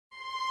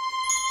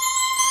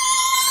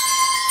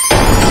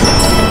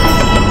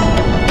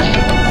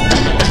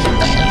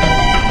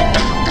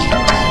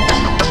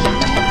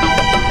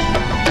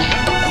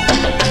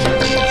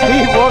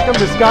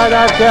to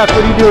Skydive Taft.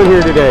 What are you doing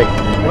here today?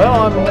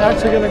 Well, I'm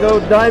actually going to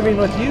go diving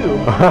with you.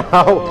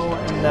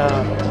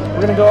 And we're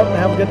going to go up and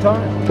have a good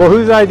time. Well,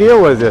 whose idea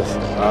was this?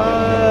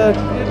 It'd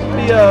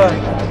be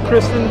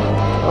Kristen.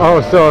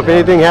 Oh, so if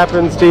anything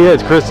happens to you,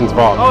 it's Kristen's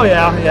fault. Oh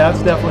yeah,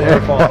 it's definitely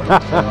her fault.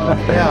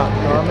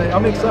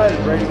 I'm excited,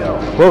 ready to go.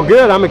 Well,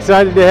 good. I'm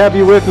excited to have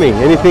you with me.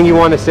 Anything you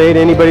want to say to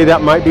anybody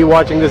that might be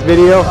watching this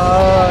video?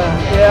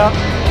 Yeah,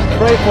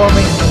 pray for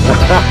me.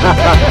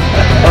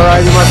 All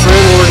righty, my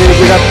friend. We're going to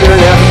get up there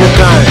and have a good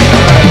time.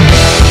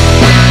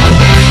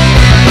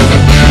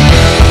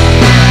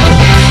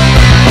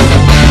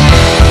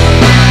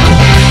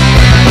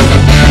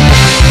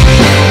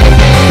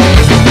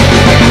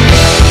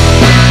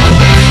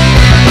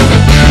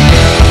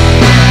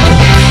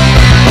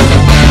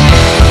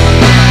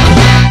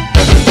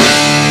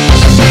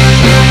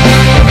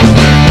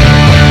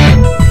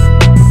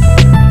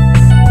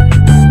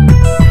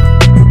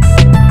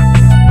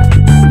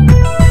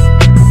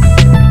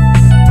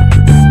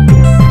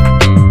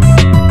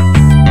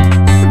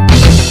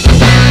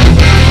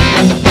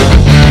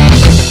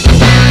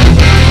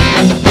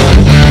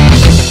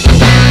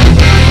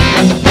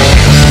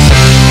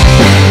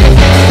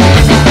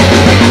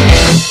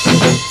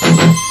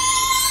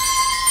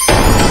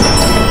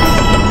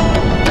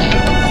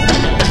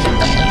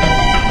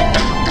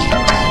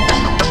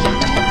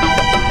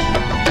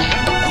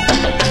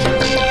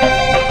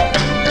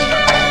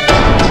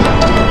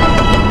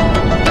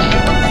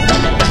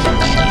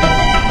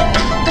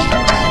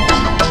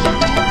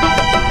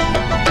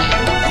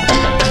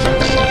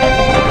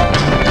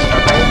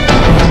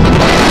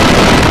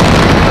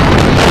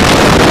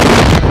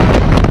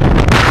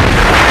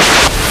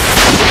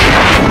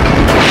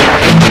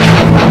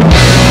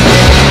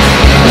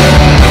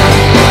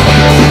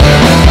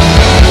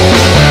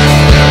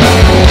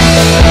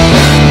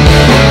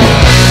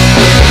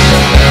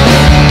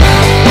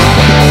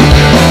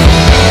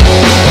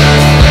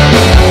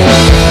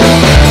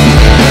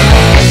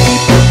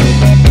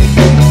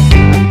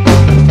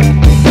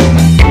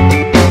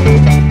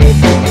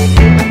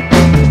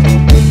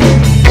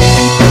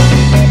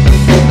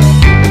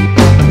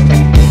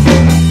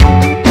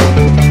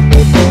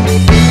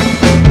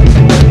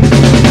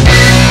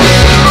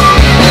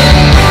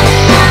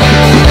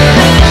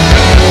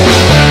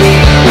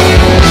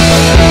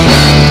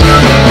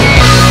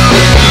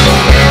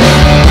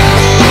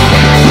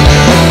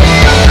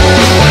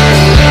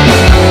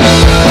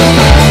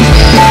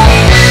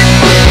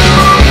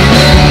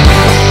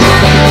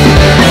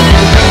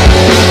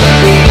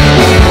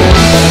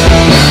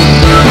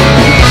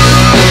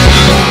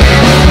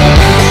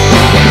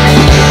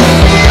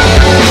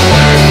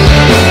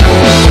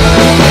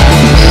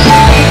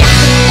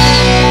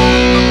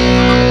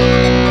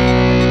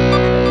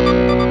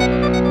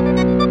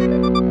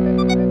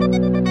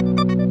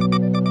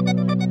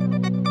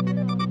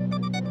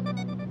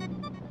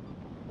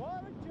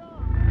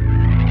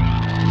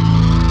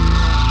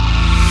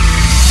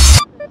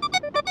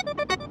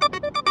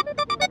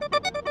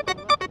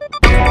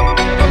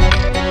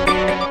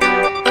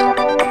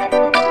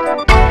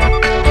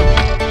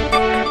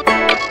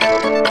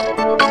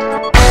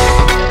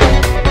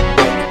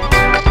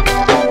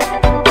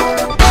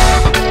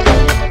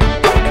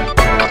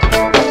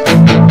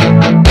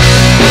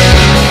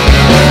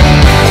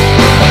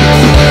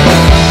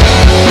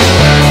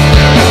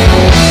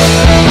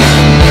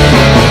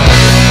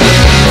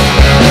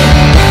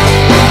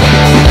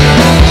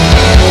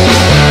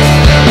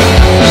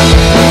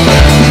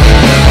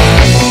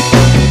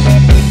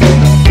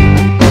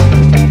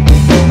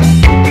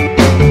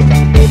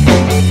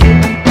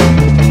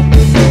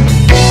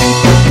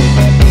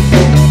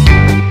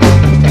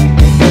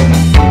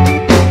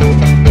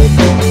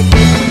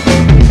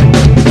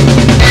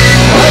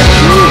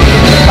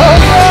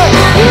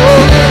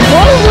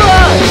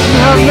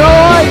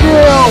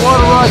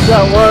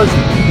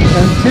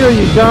 Until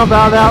you jump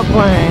out of that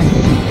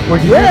plane.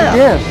 Would you do it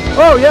again?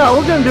 Oh yeah,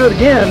 we're gonna do it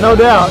again, no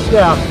doubt.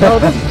 Yeah. No,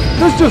 this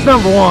is just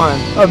number one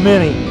of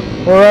many.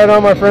 All right,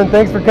 my friend.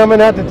 Thanks for coming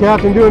out to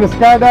Taft and doing a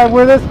skydive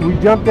with us. We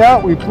jumped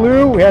out, we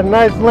flew, we had a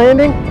nice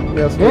landing.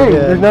 Yes, we did.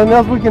 There's nothing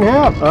else we can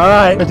have. All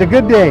right. It's a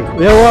good day. It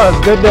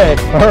was, good day.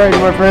 All right,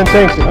 my friend.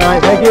 Thanks. All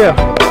right, thank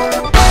you.